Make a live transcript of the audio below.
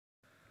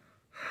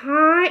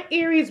Hi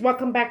Aries,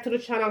 welcome back to the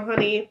channel,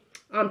 honey.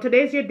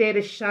 Today's your day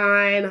to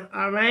shine.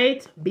 All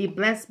right, be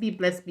blessed, be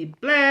blessed, be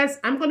blessed.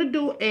 I'm gonna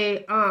do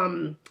a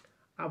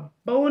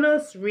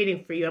bonus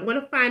reading for you. I'm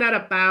gonna find out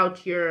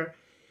about your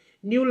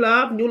new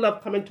love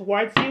coming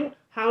towards you.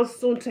 How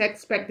soon to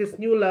expect this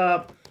new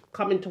love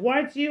coming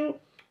towards you?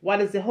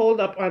 What is the hold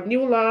up on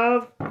new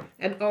love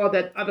and all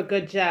that other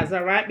good jazz?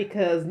 All right,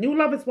 because new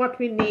love is what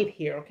we need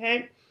here.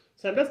 Okay,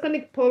 so I'm just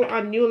gonna pull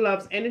on new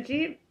love's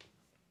energy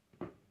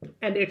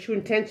and their true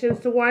intentions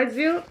towards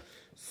you.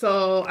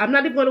 So I'm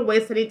not even going to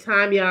waste any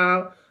time,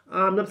 y'all.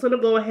 I'm just going to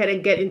go ahead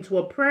and get into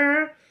a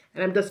prayer,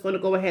 and I'm just going to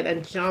go ahead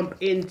and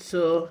jump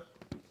into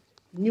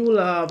new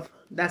love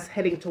that's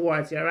heading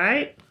towards you. All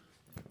right,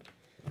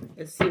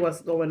 let's see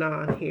what's going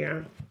on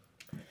here.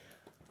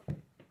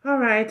 All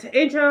right,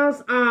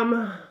 angels,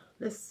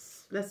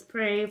 let's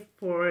pray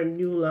for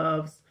new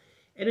love's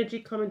energy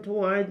coming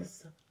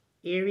towards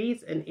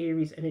Aries, and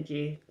Aries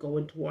energy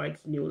going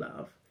towards new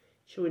love,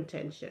 true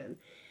intention.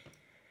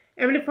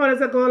 Heavenly Father,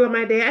 as I go along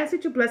my day, I ask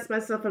you to bless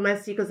myself and my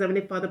seekers.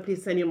 Heavenly Father,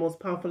 please send your most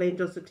powerful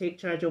angels to take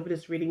charge over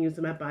this reading,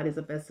 using my body as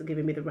a vessel,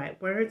 giving me the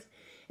right words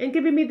and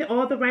giving me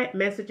all the right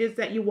messages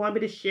that you want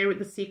me to share with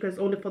the seekers,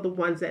 only for the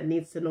ones that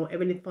needs to know.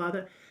 Heavenly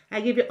Father,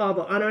 I give you all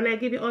the honor and I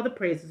give you all the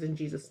praises. In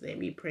Jesus' name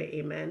we pray,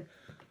 amen.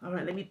 All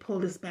right, let me pull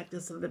this back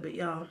just a little bit,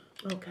 y'all.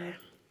 Okay.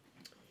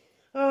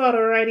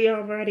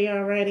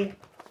 Alrighty.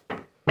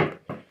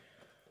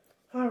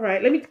 All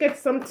right, let me get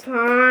some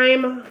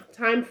time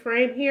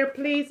frame here,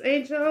 please,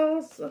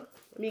 angels. Let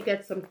me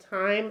get some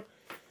time.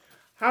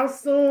 How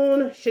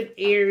soon should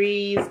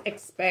Aries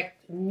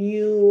expect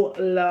new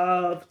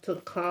love to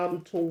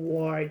come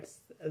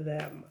towards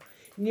them?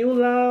 New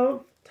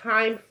love,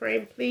 time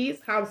frame, please.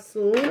 How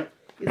soon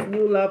is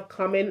new love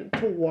coming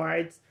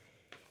towards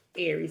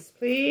Aries,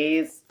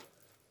 please?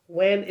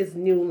 When is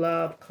new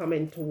love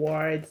coming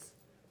towards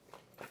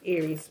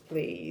Aries,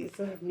 please?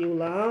 New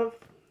love.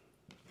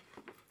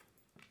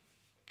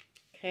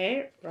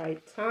 Okay,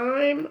 right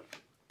time.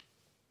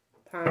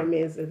 Time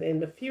is in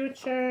the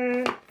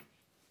future.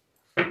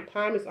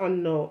 Time is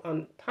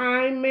unknown.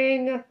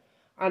 Timing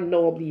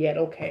unknowable yet.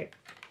 Okay.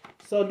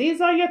 So these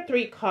are your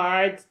three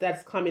cards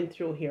that's coming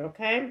through here,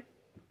 okay?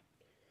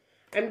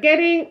 I'm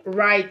getting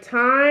right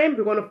time.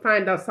 We're going to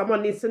find out.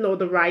 Someone needs to know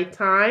the right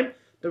time.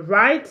 The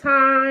right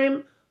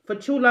time for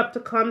true love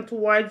to come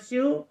towards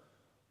you.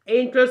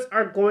 Angels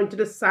are going to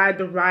decide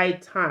the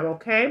right time,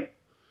 okay?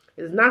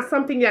 It's not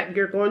something that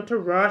you're going to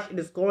rush. It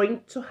is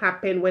going to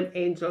happen when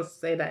angels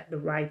say that the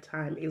right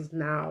time is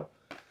now.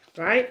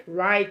 Right?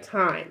 Right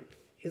time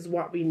is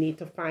what we need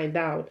to find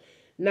out.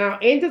 Now,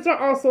 angels are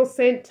also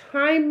saying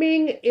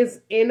timing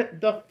is in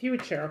the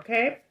future.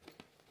 Okay?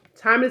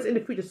 Time is in the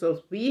future.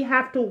 So we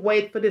have to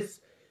wait for this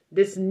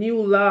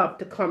new love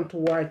to come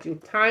towards you.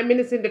 Timing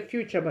is in the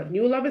future, but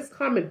new love is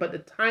coming. But the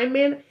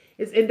timing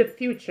is in the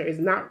future. It's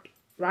not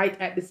right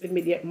at this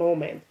immediate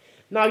moment.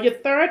 Now, your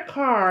third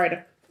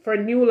card for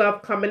new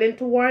love coming in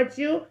towards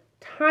you,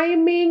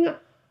 timing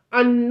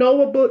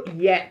unknowable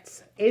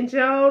yet.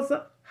 Angels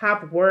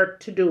have work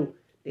to do.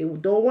 They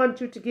don't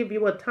want you to give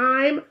you a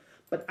time,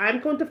 but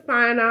I'm going to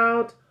find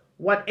out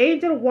what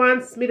angel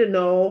wants me to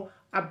know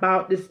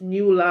about this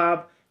new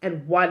love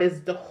and what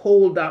is the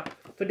hold up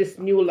for this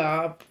new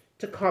love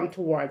to come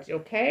towards you,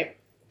 okay?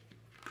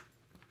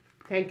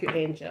 Thank you,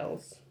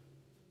 angels.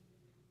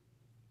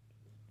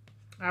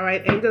 All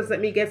right, angels,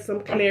 let me get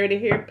some clarity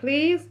here,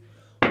 please.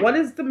 What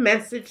is the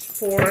message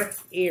for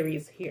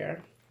Aries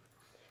here?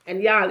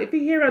 And y'all, if you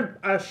hear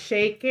a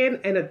shaking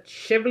and a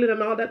shivering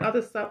and all that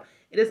other stuff,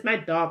 it is my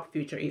dog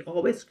Future. He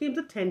always screams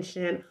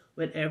attention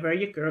whenever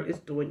your girl is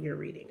doing your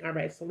reading. All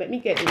right, so let me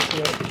get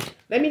into it.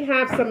 Let me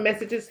have some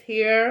messages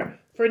here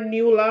for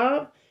new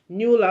love.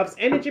 New love's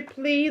energy,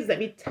 please. Let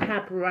me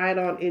tap right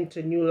on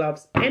into new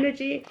love's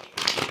energy.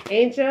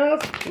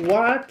 Angels,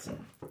 what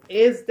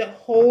is the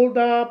hold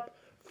up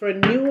for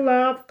new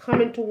love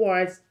coming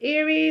towards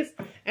Aries?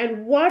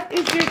 And what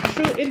is your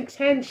true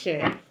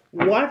intention?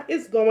 What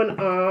is going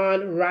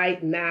on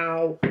right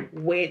now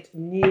with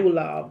new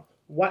love?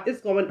 What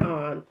is going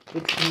on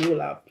with new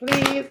love,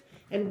 please?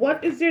 And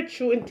what is your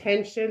true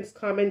intentions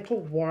coming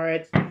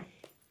towards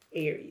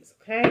Aries,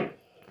 okay?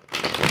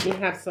 We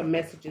have some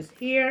messages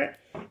here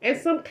and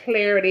some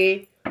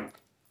clarity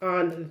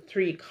on the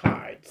three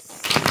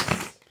cards.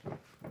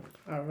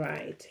 All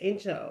right,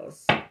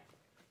 angels.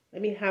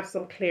 Let me have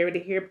some clarity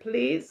here,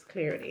 please.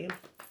 Clarity.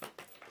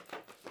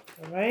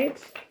 All right.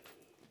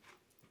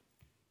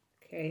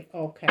 Okay.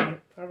 All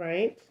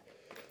right.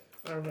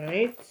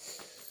 Okay.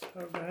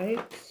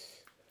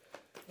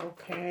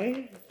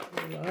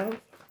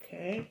 Love.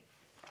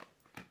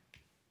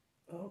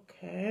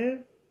 Okay.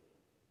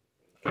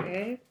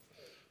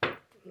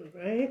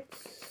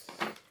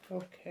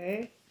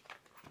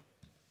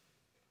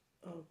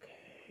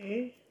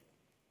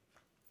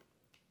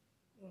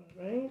 All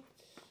right.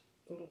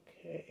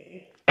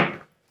 Okay. All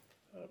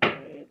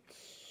right.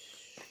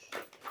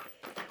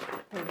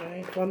 All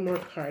right. One more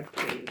card,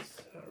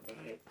 please. All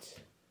right.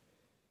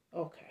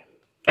 Okay.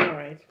 All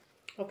right.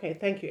 Okay.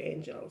 Thank you,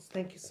 angels.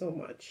 Thank you so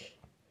much.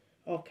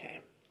 Okay.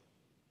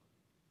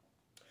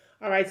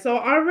 All right, so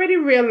I already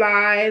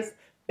realized,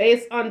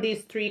 based on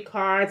these 3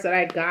 cards that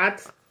I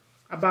got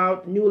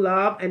about new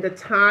love and the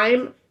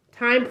time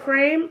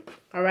frame.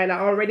 All right, I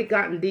already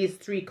gotten these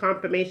 3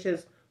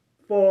 confirmations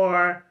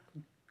for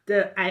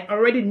I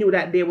already knew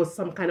that there was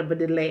some kind of a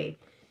delay.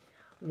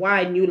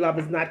 Why new love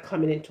is not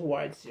coming in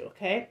towards you,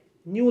 okay?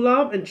 New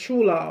love and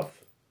true love.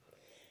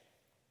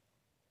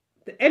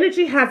 The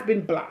energy has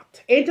been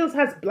blocked. Angels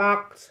has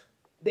blocked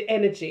the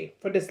energy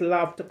for this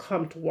love to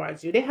come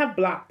towards you. They have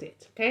blocked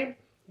it, okay?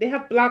 They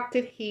have blocked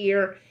it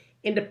here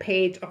in the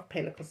Page of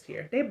Pentacles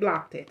here. They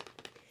blocked it.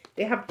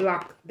 They have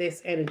blocked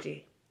this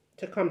energy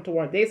to come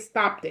towards. They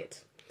stopped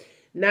it.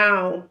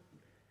 Now,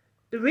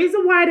 the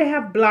reason why they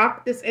have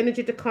blocked this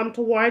energy to come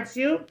towards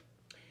you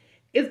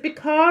is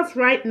because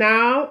right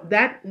now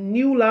that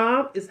new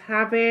love is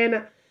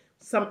having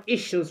some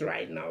issues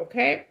right now,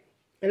 okay?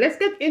 And let's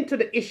get into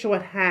the issue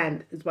at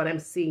hand is what I'm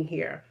seeing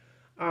here,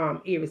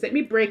 Aries. Let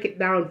me break it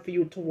down for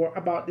you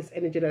about this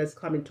energy that is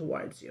coming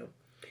towards you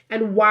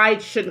and why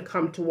it shouldn't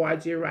come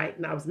towards you right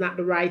now. It's not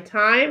the right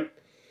time.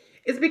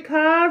 It's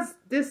because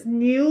this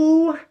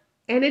new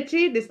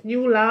energy, this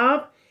new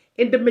love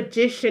in the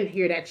Magician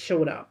here that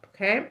showed up,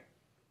 okay?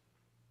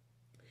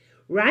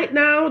 Right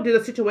now,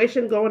 there's a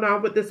situation going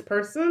on with this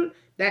person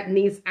that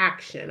needs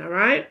action, all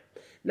right?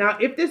 Now,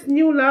 if this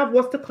new love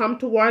was to come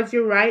towards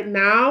you right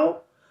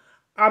now,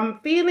 I'm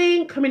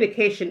feeling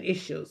communication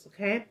issues,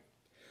 okay?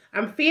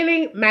 I'm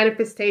feeling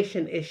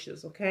manifestation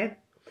issues, okay?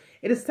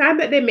 It is time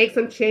that they make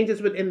some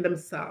changes within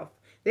themselves.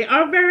 They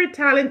are very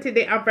talented,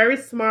 they are very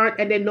smart,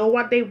 and they know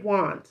what they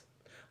want.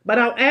 But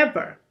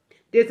however,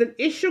 there's an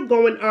issue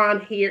going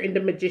on here in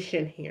the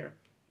Magician here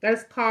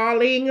that's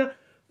calling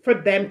for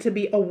them to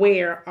be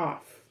aware of.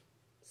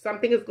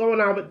 Something is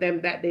going on with them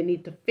that they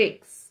need to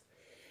fix.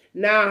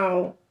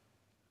 Now,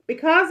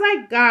 because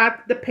I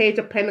got the Page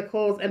of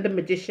Pentacles and the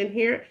Magician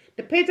here,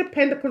 the Page of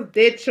Pentacles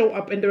did show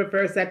up in the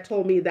reverse that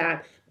told me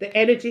that the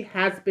energy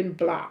has been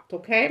blocked,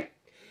 okay?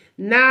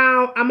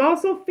 Now, I'm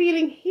also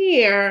feeling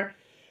here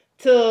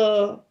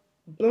to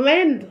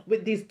blend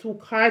with these 2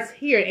 cards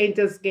here.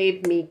 Angels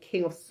gave me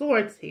King of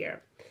Swords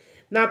here.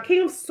 Now,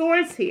 King of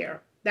Swords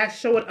here that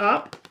showed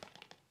up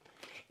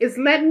is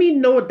letting me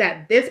know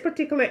that this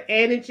particular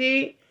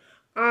energy,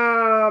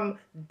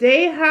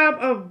 they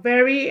have a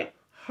very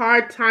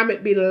hard time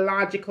at being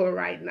logical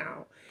right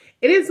now.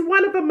 It is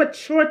one of a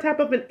mature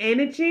type of an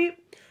energy.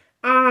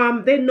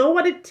 They know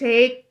what it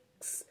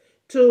takes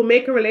to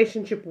make a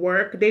relationship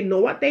work. They know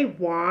what they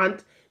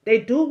want. They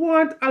do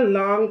want a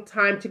long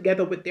time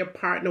together with their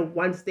partner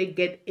once they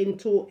get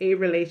into a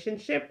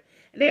relationship.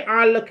 They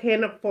are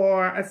looking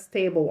for a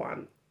stable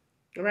one,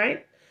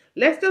 right?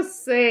 Let's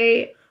just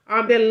say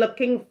they're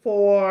looking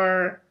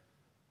for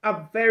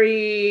a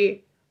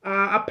very,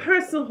 a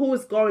person who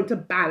is going to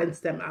balance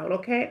them out,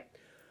 okay?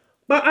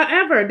 But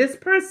however, this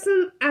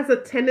person has a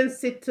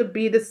tendency to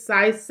be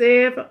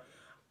decisive.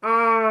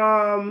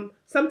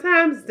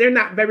 Sometimes they're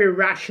not very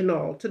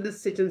rational to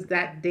decisions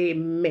that they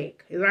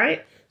make,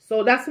 right?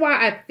 So that's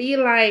why I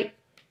feel like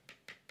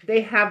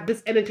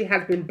this energy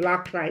has been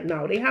blocked right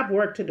now. They have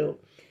work to do.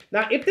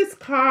 Now, if this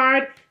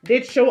card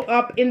did show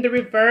up in the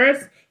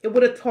reverse, it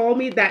would have told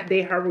me that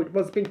they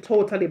was been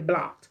totally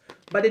blocked.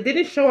 But it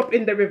didn't show up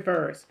in the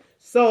reverse.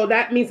 So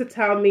that means to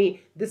tell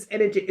me this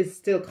energy is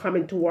still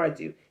coming towards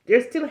you.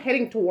 They're still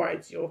heading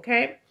towards you,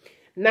 okay?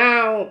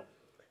 Now,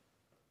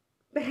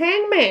 the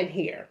Hangman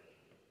here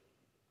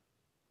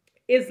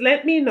is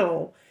let me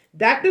know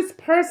that this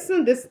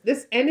person,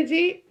 this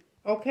energy,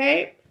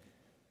 okay,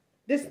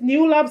 this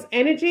new love's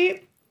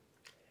energy,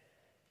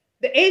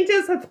 the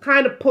angels have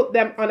kind of put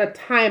them on a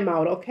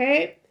timeout,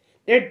 okay?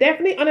 They're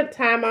definitely on a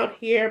timeout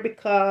here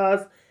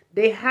because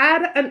they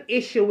had an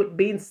issue with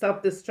being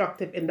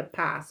self-destructive in the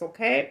past,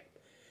 okay?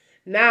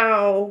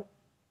 Now,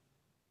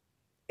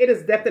 it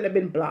has definitely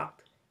been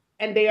blocked.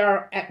 And they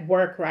are at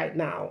work right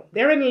now.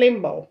 They're in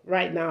limbo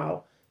right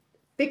now,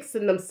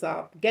 fixing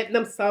themselves, getting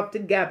themselves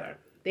together.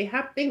 They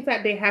have things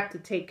that they have to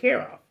take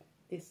care of.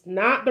 It's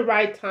not the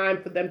right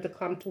time for them to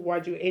come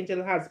towards you.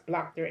 Angel has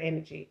blocked their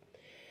energy.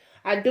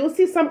 I do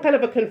see some kind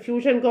of a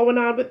confusion going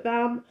on with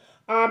them.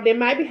 They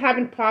might be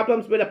having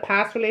problems with a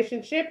past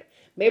relationship.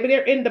 Maybe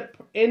they're in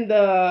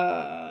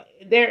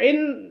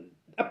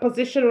a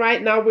position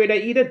right now where they're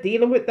either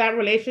dealing with that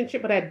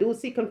relationship, but I do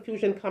see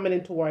confusion coming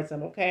in towards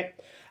them, okay?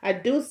 I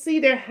do see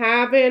they're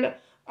having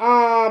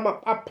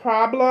a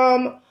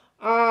problem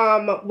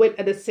with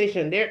a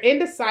decision. They're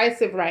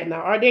indecisive right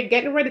now, or they're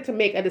getting ready to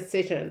make a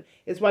decision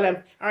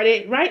are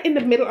they right in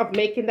the middle of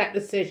making that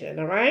decision,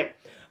 all right?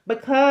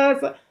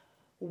 Because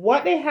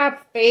what they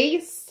have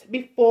faced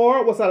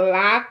before was a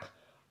lack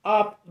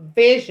of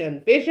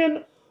vision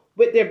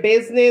with their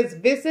business,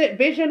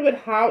 vision with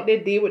how they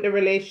deal with the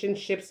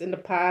relationships in the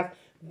past,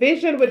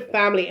 vision with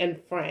family and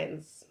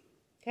friends,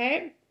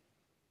 okay?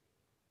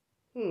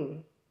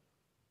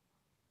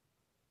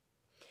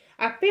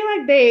 I feel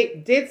like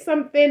they did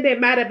something. They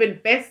might have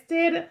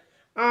invested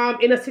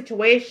in a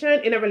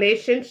situation, in a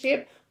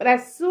relationship, but I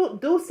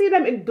do see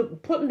them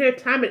putting their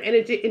time and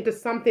energy into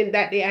something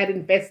that they had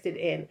invested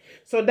in.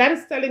 So that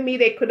is telling me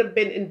they could have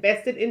been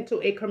invested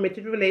into a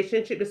committed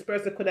relationship. This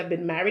person could have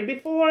been married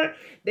before.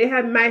 They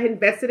might have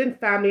invested in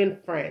family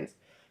and friends.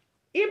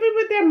 Even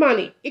with their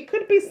money, it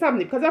could be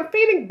something, because I'm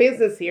feeling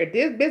business here.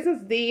 This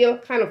business deal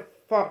kind of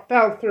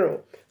fell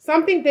through.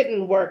 Something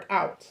didn't work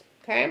out,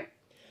 okay?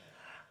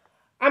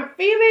 I'm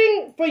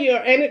feeling for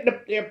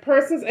your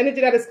person's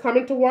energy that is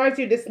coming towards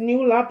you, this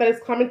new love that is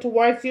coming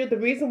towards you. The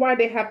reason why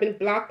they have been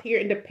blocked here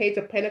in the Page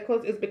of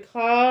Pentacles is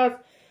because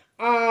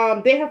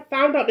they have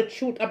found out the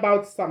truth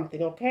about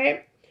something,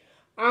 okay?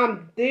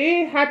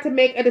 They had to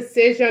make a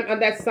decision on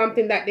that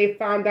something that they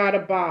found out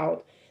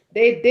about.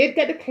 They did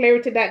get the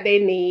clarity that they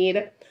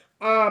need,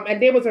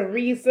 and there was a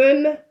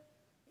reason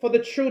for the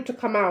truth to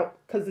come out,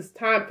 because it's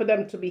time for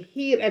them to be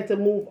healed and to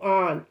move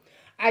on.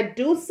 I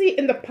do see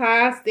in the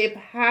past they've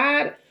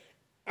had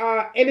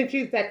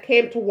energies that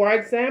came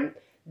towards them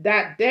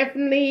that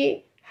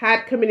definitely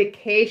had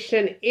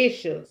communication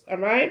issues, all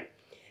right?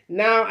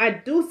 Now, I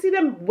do see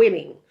them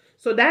winning.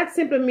 So that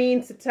simply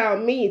means to tell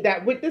me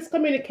that with this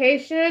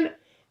communication,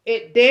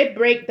 it did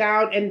break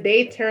down and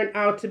they turned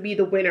out to be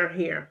the winner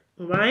here,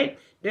 all right?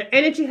 Their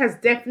energy has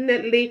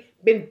definitely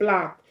been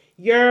blocked.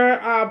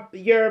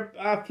 Your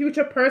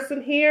future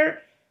person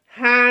here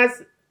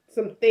has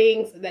some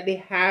things that they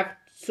have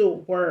to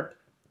work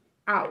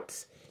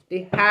out.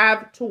 They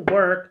have to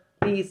work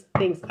these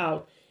things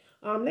out.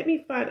 Let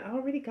me find, I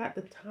already got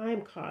the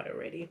time card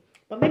already.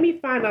 But let me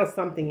find out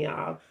something,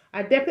 y'all.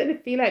 I definitely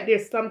feel like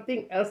there's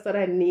something else that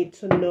I need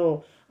to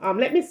know.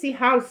 Let me see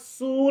how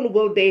soon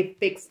will they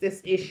fix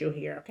this issue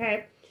here,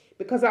 okay?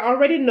 Because I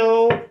already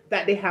know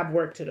that they have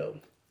work to do.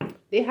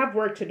 They have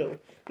work to do.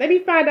 Let me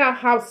find out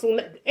how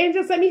soon.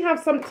 Angels, let me have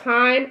some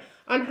time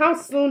on how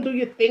soon do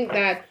you think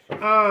that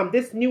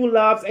this new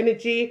love's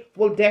energy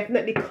will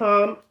definitely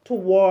come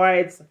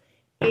towards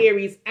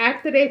Aries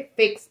after they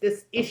fix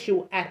this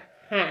issue at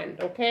hand,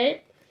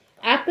 okay?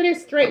 After they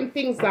straighten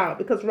things out,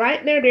 because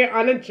right now they're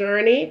on a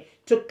journey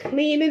to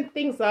cleaning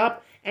things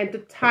up and to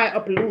tie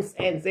up loose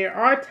ends. They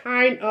are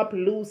tying up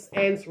loose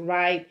ends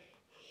right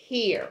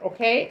here,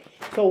 okay?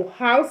 So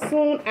how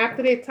soon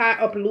after they tie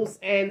up loose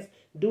ends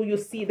do you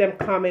see them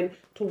coming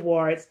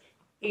towards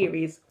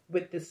Aries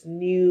with this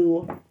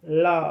new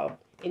love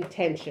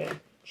intention,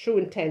 true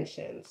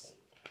intentions?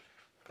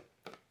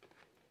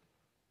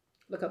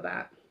 Look at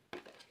that.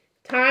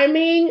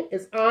 Timing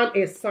is on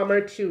a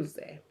summer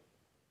Tuesday.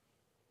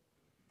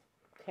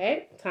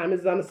 Okay, time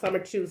is on a summer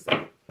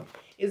Tuesday.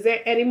 Is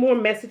there any more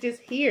messages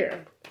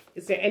here?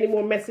 Is there any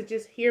more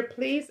messages here,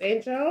 please,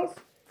 angels?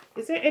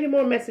 Is there any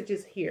more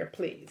messages here,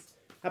 please?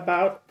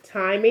 About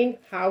timing,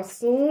 how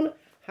soon?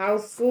 How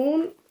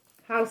soon?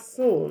 How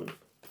soon?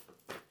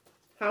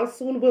 How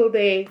soon will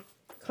they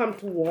come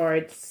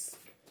towards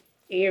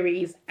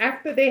Aries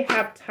after they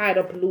have tied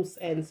up loose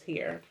ends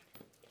here?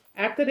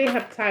 After they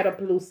have tied up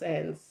loose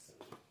ends.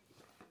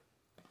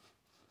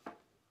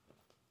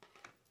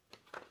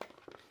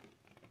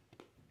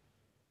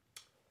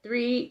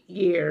 $3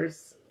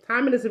 years.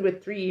 Timing is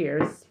with 3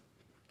 years.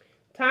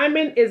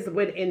 Timing is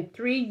within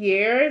 3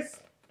 years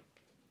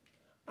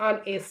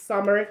on a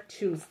summer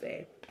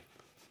Tuesday.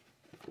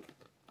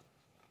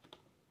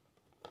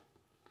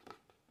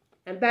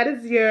 And that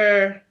is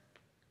your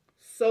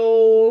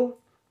soul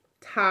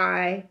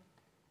tie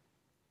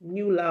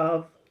new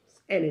love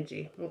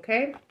energy,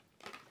 okay?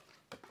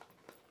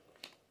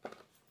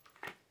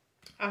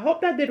 I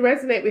hope that did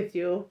resonate with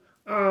you.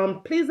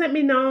 Please let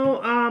me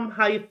know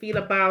how you feel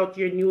about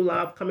your new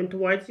love coming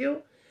towards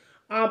you.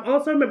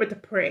 Also remember to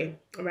pray,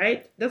 all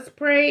right? Just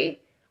pray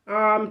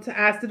to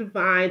ask the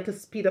divine to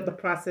speed up the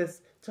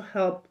process to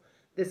help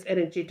this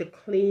energy to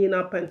clean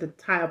up and to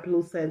tie up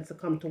loose ends to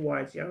come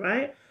towards you, all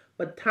right?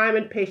 But time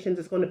and patience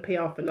is going to pay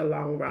off in the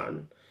long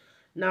run.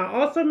 Now,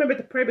 also remember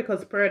to pray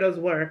because prayer does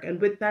work.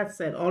 And with that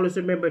said, always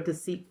remember to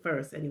seek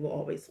first and you will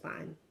always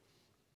find.